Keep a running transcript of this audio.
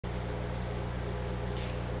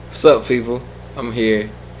What's up, people? I'm here,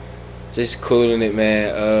 just cooling it,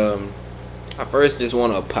 man. I first just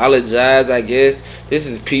want to apologize. I guess this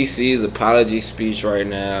is PC's apology speech right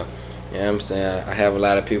now. You know what I'm saying? I have a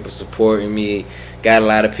lot of people supporting me. Got a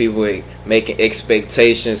lot of people making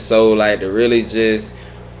expectations. So like to really just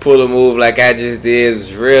pull a move like I just did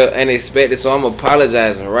is real unexpected. So I'm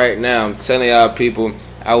apologizing right now. I'm telling y'all people,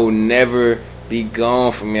 I will never be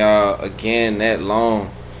gone from y'all again that long.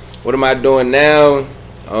 What am I doing now?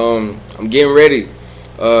 I'm getting ready.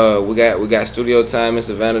 We got studio time in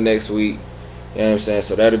Savannah next week. You know what I'm saying?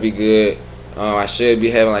 So that'll be good. I should be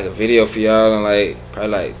having like a video for y'all in like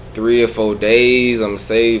probably like 3 or 4 days. I'm gonna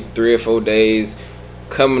save 3 or 4 days.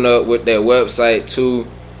 Coming up with that website too.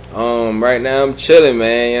 Right now I'm chilling,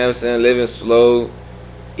 man. You know what I'm saying? Living slow,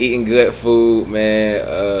 eating good food,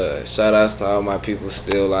 man. Shout outs to all my people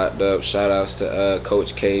still locked up. Shout outs to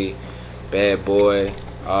Coach K, Bad Boy,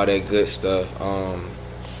 all that good stuff.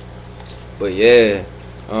 But yeah,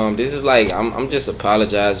 this is like I'm just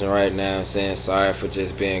apologizing right now, saying sorry for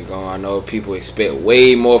just being gone. I know people expect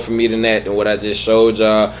way more from me than that than what I just showed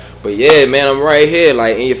y'all. But yeah, man, I'm right here,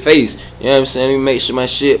 like in your face. You know what I'm saying? Let me make sure my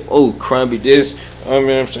shit. Oh, crumby this. You know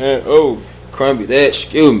what I'm saying? Oh, crumby that.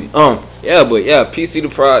 Excuse me. Yeah, but yeah, PC the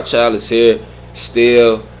ProbChild is here,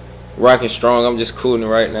 still rocking strong. I'm just cooling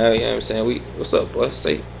right now. You know what I'm saying? What's up, boss?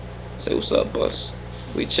 Say what's up, boss.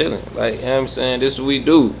 We chilling. Like, you know what I'm saying? This is what we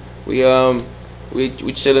do. We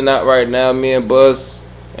chilling out right now, me and Buzz.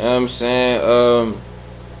 You know what I'm saying?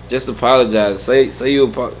 Just apologize. Say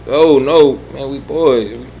you oh no, man, we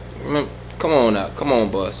boys. Come on now. Come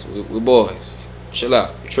on, Buzz. We boys. Chill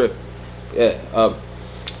out. Trip. Yeah.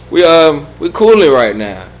 We cooling right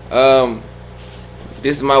now.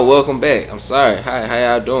 This is my welcome back. I'm sorry. How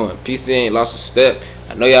y'all doing? PC ain't lost a step.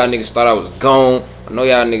 I know y'all niggas thought I was gone. I know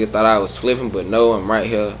y'all niggas thought I was slipping, but no, I'm right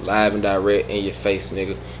here, live and direct in your face,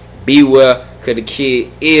 nigga. Beware, cause the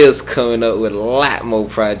kid is coming up with a lot more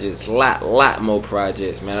projects, lot more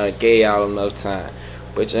projects, man. I gave y'all enough time,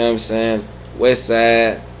 but you know what I'm saying. West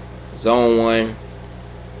Side, Zone 1,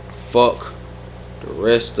 fuck the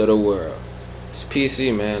rest of the world. It's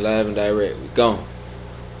PC, man, live and direct. We gone.